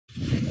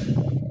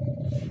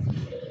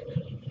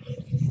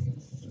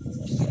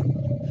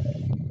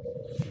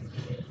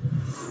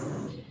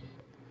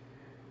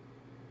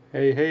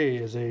Hey,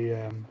 as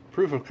a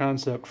proof of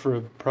concept for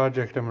a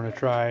project I'm going to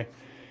try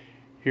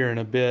here in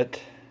a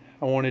bit,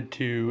 I wanted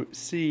to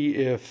see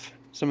if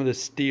some of the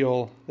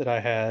steel that I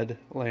had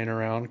laying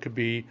around could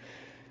be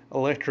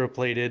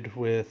electroplated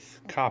with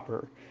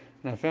copper.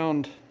 And I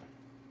found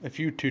a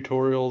few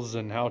tutorials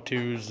and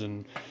how-tos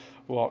and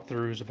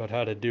walkthroughs about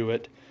how to do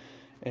it.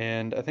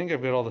 And I think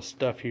I've got all the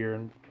stuff here.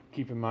 And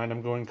keep in mind,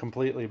 I'm going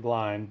completely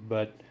blind,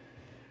 but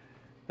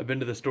I've been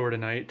to the store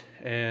tonight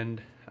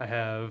and I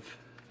have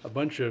a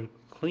bunch of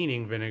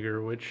cleaning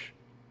vinegar, which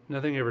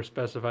nothing ever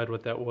specified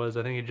what that was.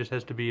 I think it just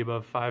has to be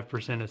above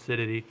 5%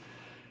 acidity,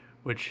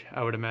 which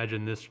I would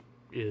imagine this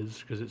is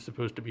because it's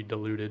supposed to be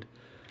diluted.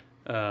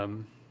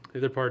 The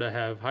other part I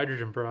have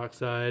hydrogen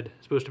peroxide,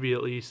 supposed to be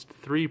at least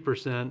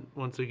 3%.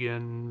 Once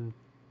again,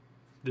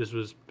 this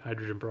was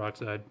hydrogen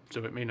peroxide,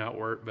 so it may not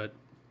work, but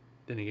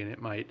then again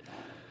it might.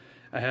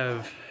 I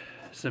have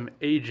some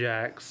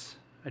Ajax.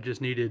 I just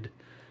needed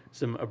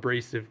some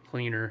abrasive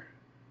cleaner,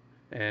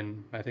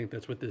 and I think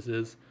that's what this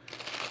is.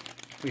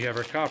 We have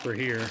our copper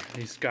here,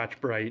 these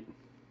Scotch-Brite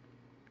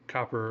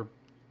copper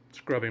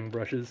scrubbing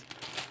brushes,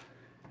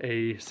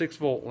 a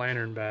 6-volt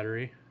lantern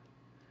battery,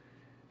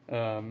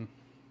 and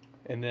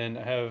then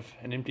I have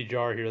an empty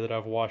jar here that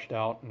I've washed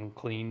out and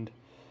cleaned.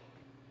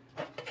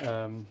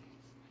 So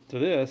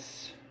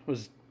this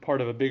was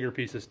part of a bigger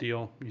piece of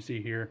steel you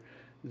see here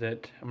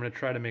that I'm going to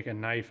try to make a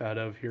knife out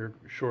of here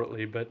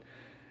shortly, but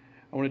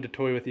I wanted to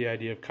toy with the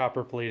idea of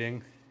copper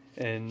plating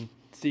and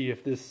see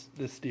if this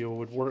steel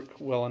would work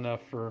well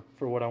enough for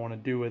what I want to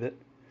do with it.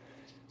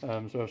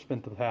 So I've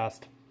spent the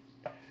past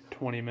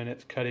 20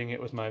 minutes cutting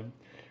it with my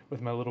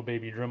little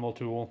baby Dremel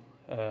tool.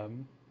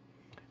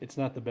 It's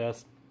not the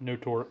best, no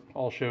torque,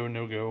 all show,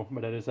 no go,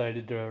 but I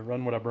decided to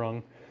run what I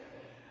brung.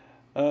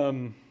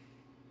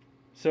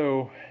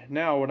 So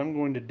now what I'm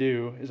going to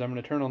do is I'm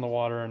going to turn on the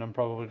water, and I'm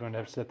probably going to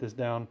have to set this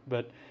down,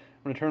 but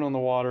I'm going to turn on the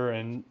water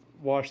and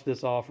wash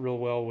this off real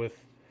well with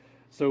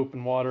soap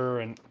and water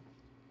and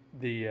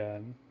the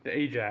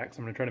Ajax.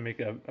 I'm going to try to make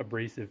a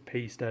abrasive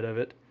paste out of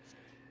it.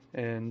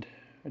 And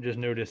I just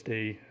noticed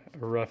a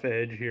rough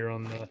edge here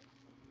on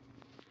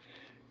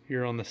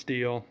the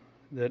steel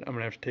that I'm going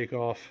to have to take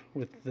off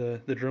with the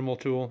Dremel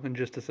tool in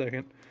just a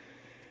second.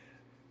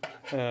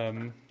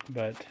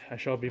 But I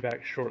shall be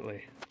back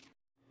shortly.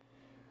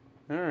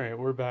 Alright,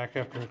 we're back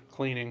after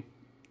cleaning.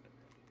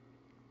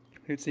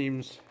 It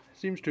seems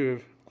to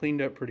have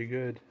cleaned up pretty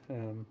good.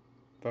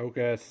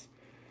 Focus.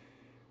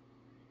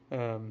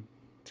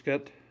 It's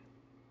got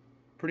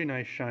pretty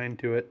nice shine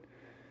to it.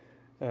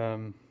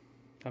 I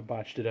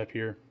botched it up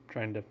here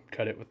trying to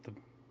cut it with the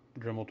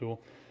Dremel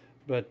tool,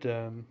 but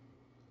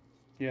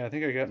yeah, I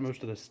think I got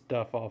most of the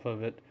stuff off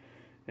of it,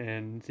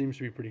 and it seems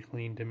to be pretty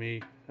clean to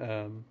me.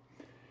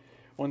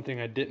 One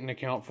thing I didn't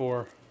account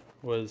for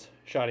was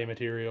shoddy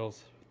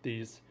materials.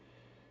 These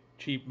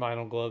cheap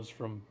vinyl gloves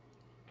from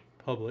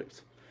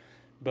Publix,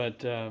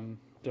 but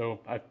so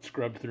I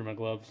scrubbed through my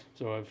gloves.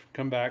 So I've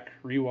come back,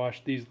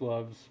 re-washed these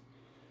gloves,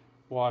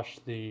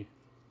 washed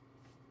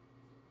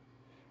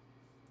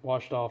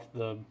off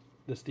the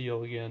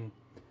steel again.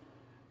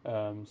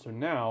 So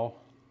now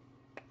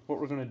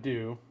what we're going to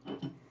do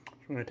is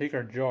we're going to take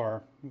our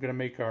jar. I'm going to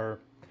make our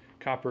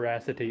copper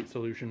acetate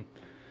solution.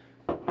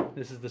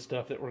 This is the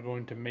stuff that we're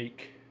going to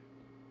make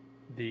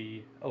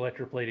the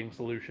electroplating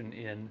solution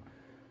in.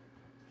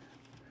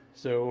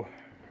 So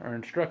our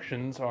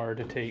instructions are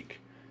to take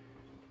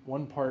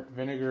 1 part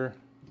vinegar,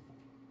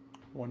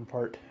 1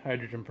 part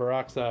hydrogen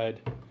peroxide,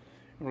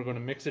 and we're going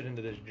to mix it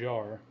into this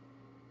jar.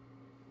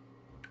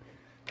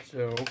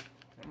 So what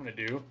I'm going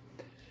to do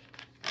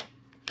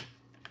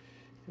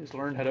is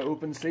learn how to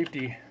open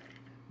safety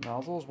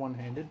nozzles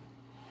one-handed.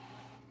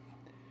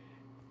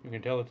 You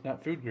can tell it's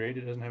not food grade,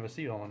 it doesn't have a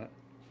seal on it.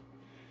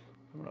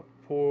 I'm going to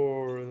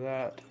pour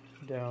that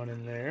down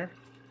in there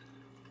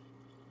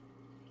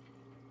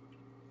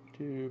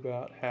to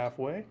about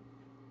halfway.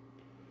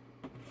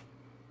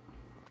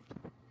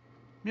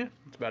 Yeah,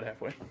 it's about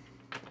halfway.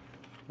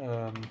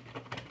 Now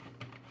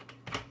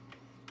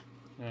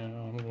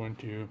I'm going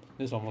to,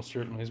 this almost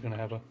certainly is going to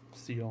have a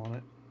seal on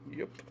it.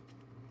 Yep.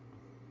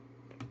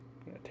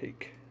 I'm going to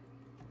take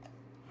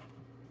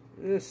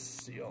this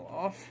seal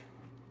off.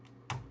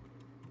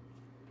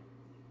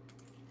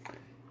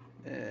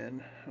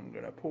 And I'm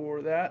going to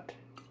pour that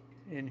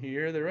in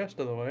here the rest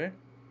of the way.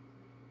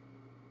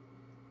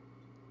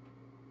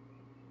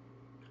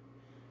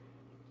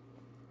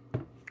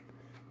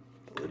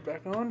 Put the lid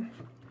back on.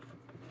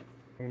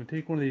 I'm going to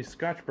take one of these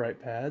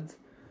Scotch-Brite pads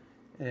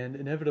and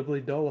inevitably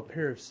dull a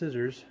pair of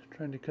scissors,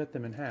 trying to cut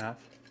them in half.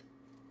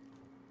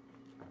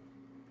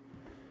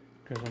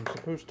 Because I'm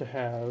supposed to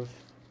have,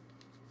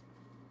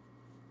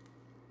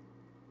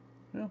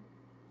 well,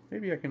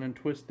 maybe I can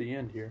untwist the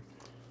end here.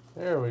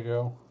 There we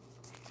go.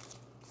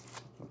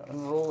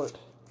 Unroll it.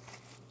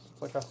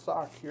 It's like a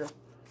sock here.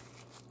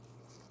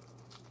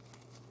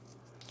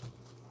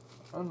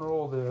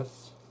 Unroll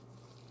this,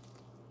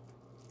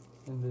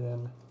 and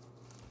then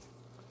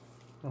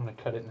I'm going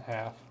to cut it in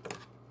half.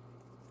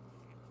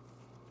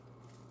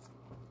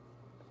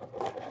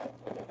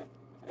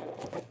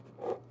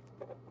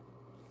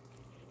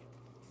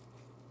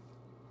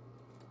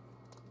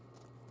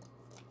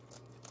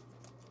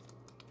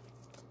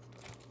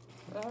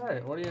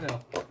 Alright, what do you know?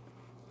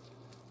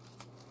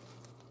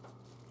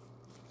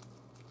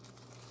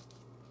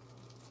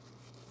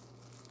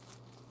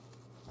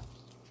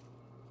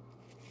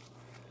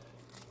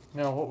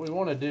 Now what we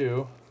want to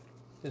do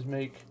is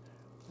make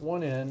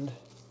one end,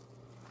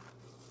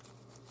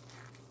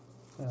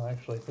 well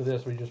actually for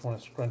this we just want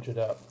to scrunch it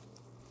up.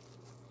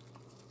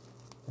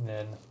 And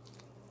then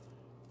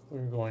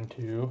we're going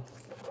to,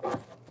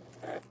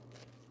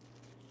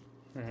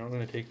 I'm going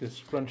to take this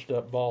scrunched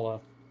up ball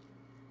of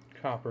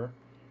copper,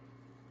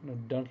 I'm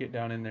going to dunk it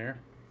down in there.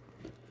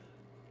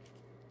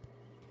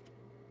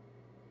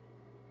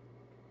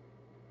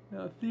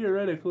 Now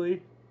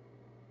theoretically,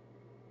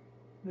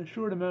 in a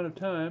short amount of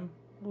time,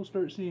 we'll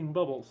start seeing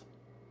bubbles.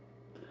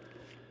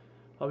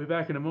 I'll be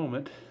back in a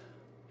moment.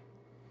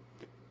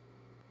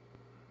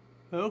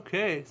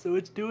 Okay, so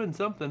it's doing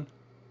something.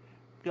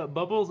 Got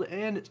bubbles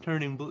and it's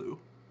turning blue.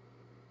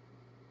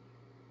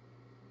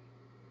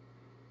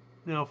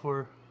 Now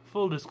for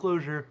full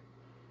disclosure,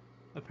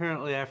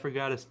 apparently I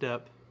forgot a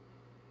step.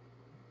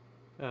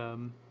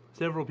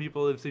 Several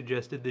people have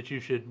suggested that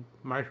you should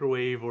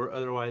microwave or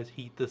otherwise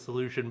heat the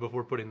solution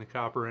before putting the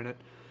copper in it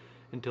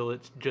until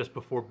it's just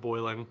before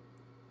boiling.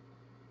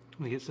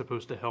 I think it's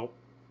supposed to help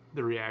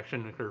the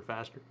reaction occur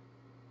faster.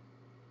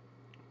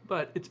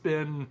 But it's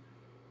been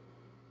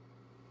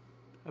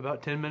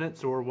about 10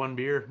 minutes or one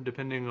beer,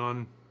 depending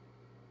on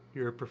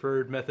your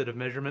preferred method of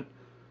measurement.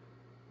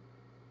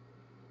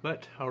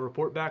 But I'll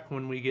report back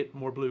when we get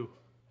more blue.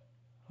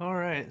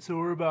 Alright, so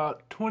we're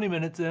about 20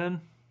 minutes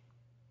in.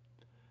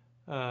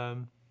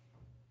 I've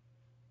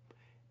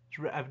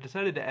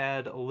decided to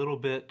add a little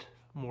bit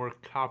more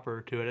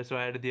copper to it, so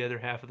I added the other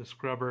half of the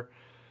scrubber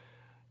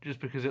just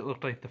because it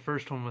looked like the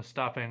first one was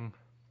stopping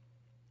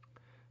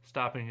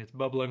its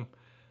bubbling.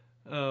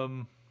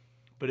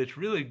 But it's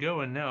really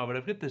going now, but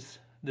I've got this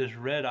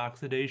red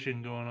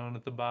oxidation going on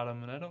at the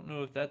bottom, and I don't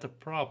know if that's a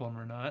problem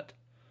or not.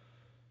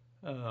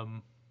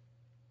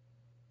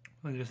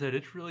 Like I said,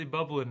 it's really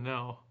bubbling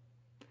now.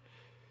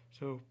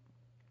 So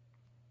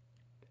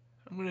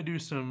I'm going to do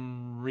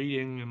some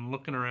reading and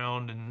looking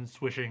around and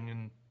swishing,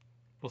 and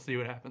we'll see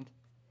what happens.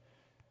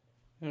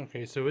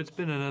 Okay, so it's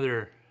been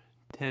another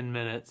 10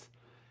 minutes,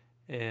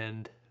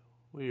 and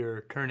we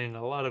are turning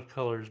a lot of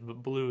colors,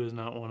 but blue is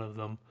not one of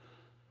them.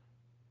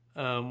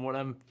 What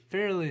I'm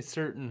fairly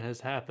certain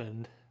has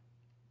happened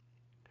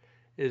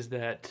is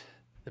that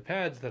the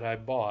pads that I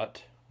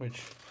bought,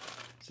 which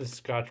says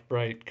Scotch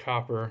Brite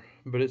copper,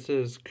 but it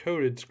says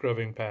coated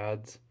scrubbing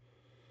pads.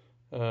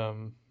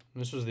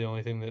 This was the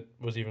only thing that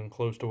was even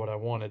close to what I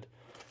wanted.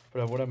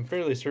 But what I'm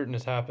fairly certain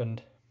has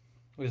happened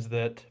is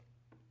that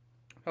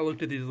I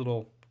looked at these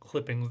little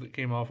clippings that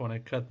came off when I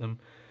cut them,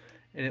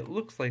 and it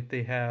looks like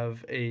they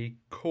have a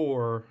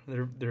core.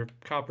 They're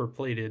copper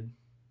plated,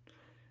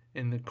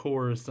 and the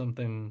core is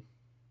something,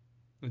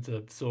 it's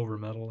a silver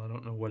metal, I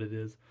don't know what it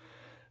is.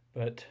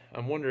 But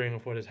I'm wondering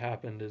if what has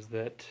happened is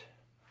that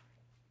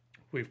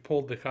we've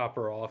pulled the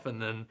copper off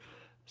and then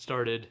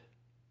started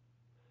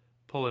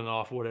pulling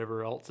off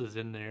whatever else is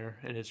in there,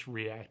 and it's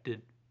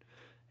reacted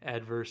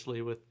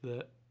adversely with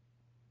the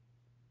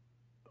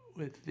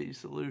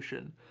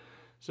solution.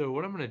 So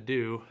what I'm going to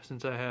do,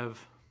 since I have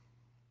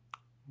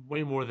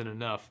way more than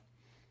enough,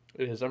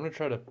 is I'm going to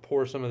try to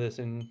pour some of this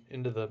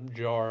into the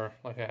jar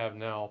like I have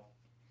now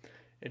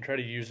and try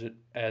to use it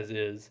as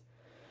is.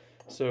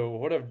 So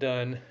what I've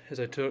done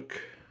is I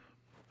took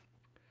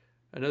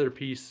another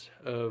piece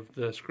of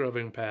the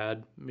scrubbing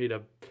pad,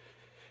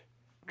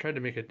 tried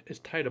to make it as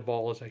tight a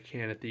ball as I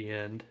can at the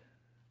end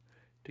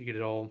to get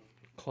it all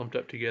clumped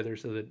up together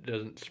so that it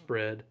doesn't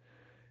spread.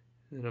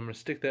 And I'm going to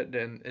stick that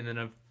in, and then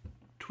I've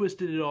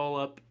twisted it all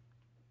up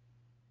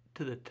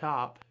to the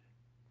top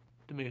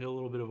to make it a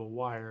little bit of a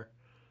wire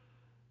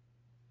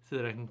so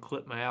that I can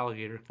clip my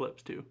alligator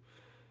clips to.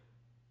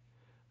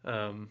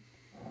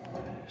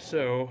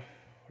 So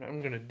what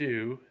I'm going to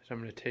do is I'm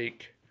going to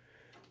take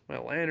my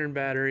lantern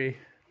battery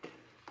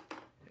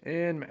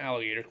and my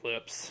alligator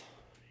clips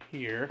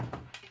here.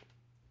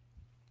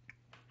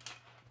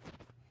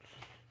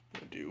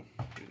 I'm going to do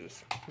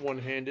this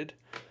one-handed.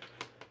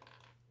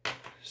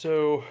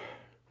 So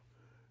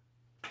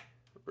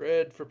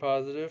red for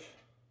positive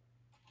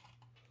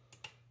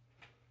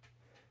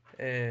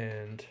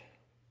and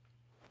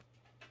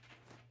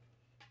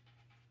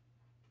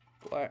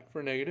black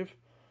for negative.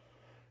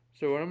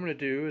 So what I'm going to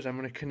do is I'm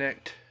going to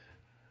connect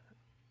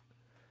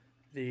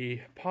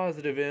the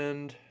positive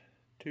end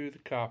to the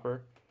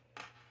copper.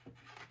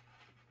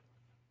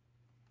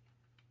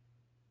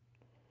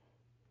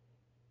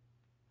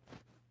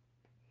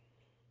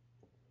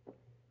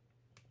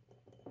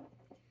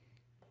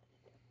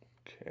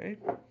 Okay.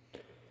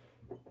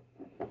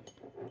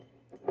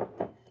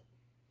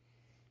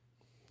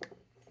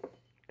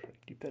 Try to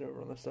keep that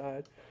over on the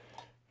side.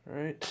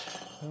 Alright,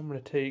 I'm going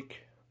to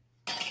take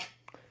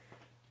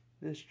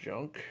this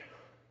junk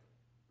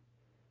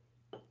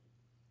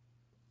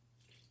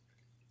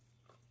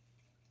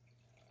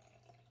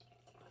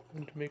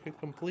and to make a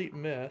complete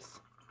mess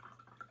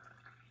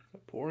by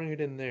pouring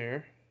it in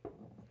there.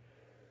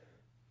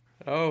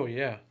 Oh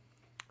yeah,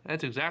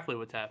 That's exactly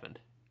what's happened.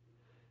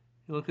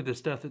 You look at the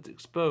stuff that's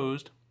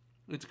exposed,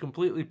 it's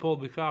completely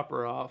pulled the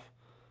copper off.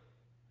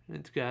 And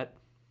it's got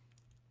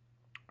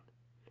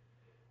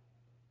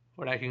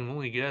what I can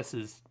only guess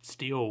is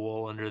steel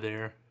wool under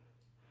there.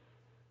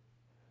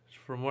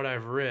 From what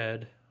I've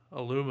read,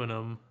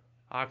 aluminum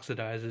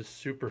oxidizes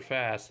super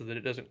fast so that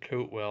it doesn't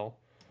coat well.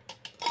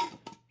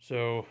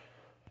 So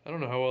I don't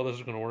know how well this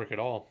is going to work at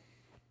all.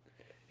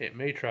 It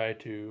may try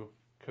to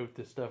coat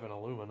this stuff in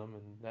aluminum,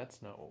 and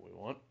that's not what we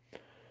want.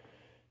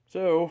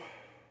 So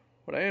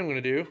what I am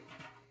going to do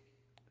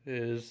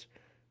is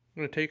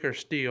I'm going to take our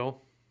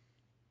steel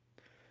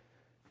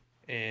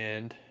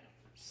and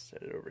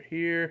set it over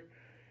here,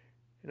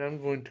 and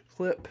I'm going to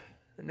clip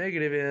the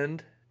negative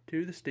end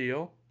to the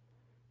steel,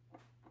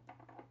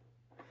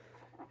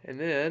 and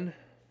then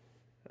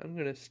I'm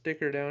going to stick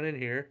her down in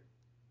here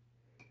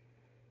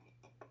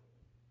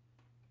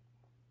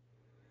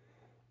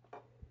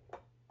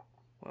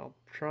while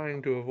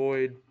trying to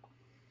avoid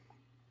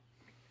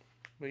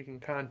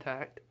making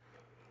contact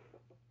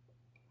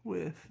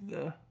with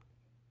the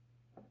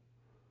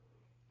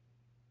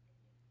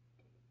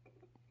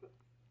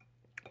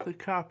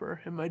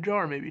copper, and my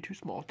jar may be too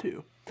small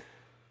too,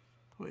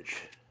 which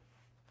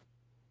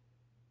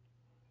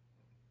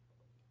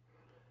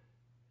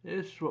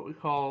is what we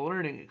call a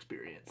learning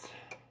experience.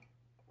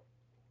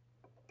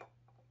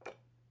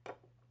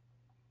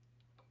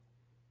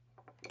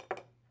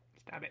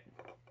 Stop it.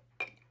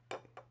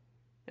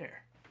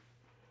 There.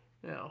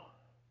 Now,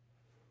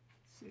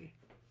 let's see.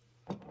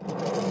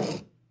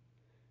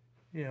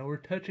 Yeah, we're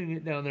touching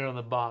it down there on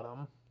the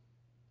bottom.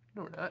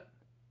 No, we're not.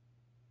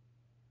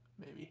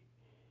 Maybe.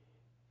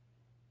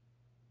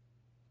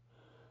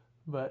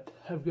 But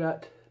I've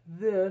got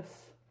this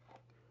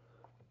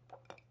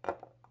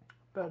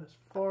about as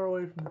far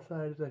away from the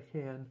side as I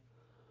can.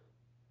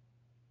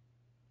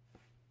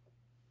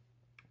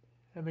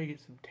 I may get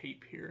some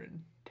tape here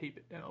and tape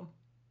it down.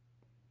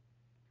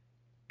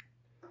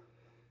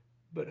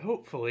 But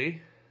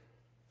hopefully,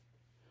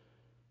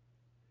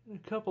 in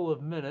a couple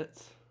of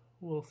minutes,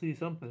 we'll see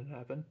something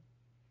happen.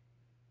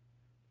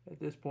 At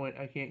this point,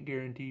 I can't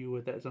guarantee you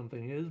what that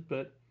something is,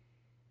 but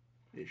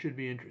it should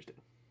be interesting.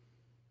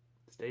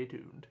 Stay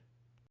tuned.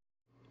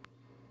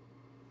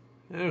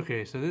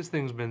 Okay, so this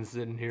thing's been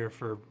sitting here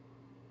for,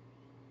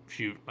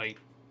 like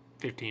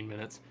 15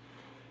 minutes.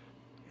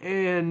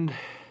 And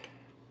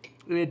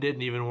it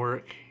didn't even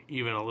work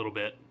even a little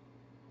bit.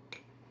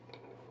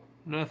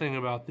 Nothing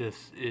about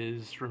this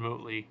is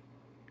remotely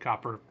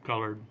copper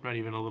colored, not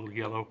even a little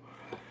yellow.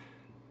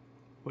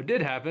 What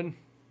did happen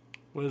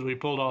was we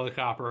pulled all the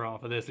copper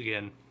off of this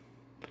again.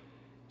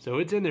 So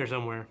it's in there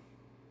somewhere,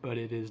 but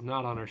it is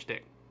not on our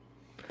stick.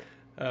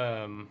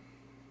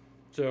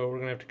 So we're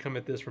gonna have to come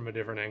at this from a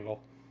different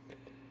angle.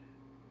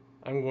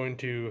 I'm going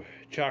to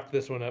chalk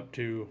this one up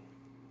to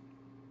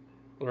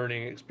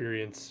learning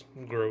experience,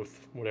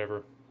 growth,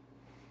 whatever.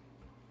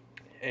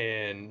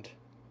 And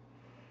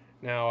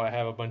now I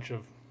have a bunch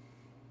of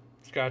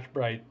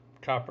Scotch-Brite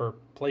copper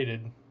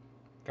coated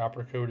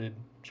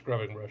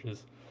scrubbing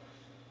brushes.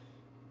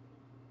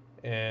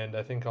 And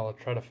I think I'll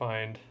try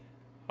to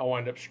I'll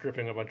wind up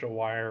stripping a bunch of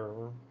wire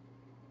or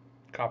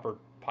copper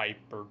pipe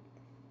or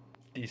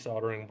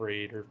desoldering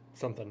braid or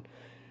something.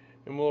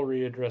 And we'll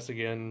readdress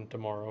again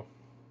tomorrow.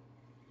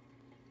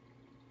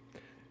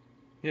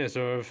 Yeah,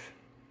 so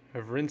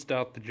I've rinsed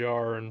out the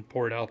jar and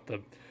poured out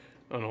the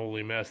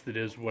unholy mess that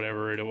is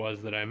whatever it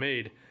was that I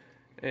made.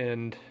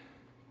 And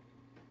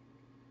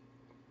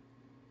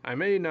I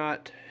may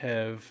not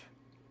have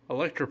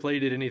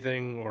electroplated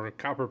anything or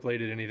copper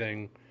plated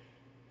anything,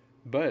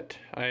 but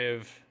I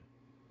have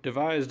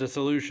devised a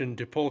solution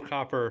to pull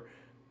copper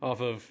off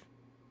of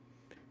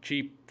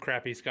cheap,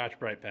 crappy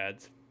Scotch-Brite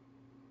pads.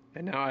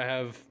 And now I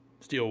have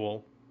steel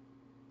wool.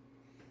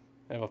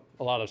 I have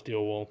a lot of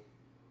steel wool.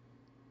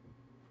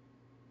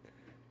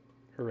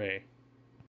 Hooray.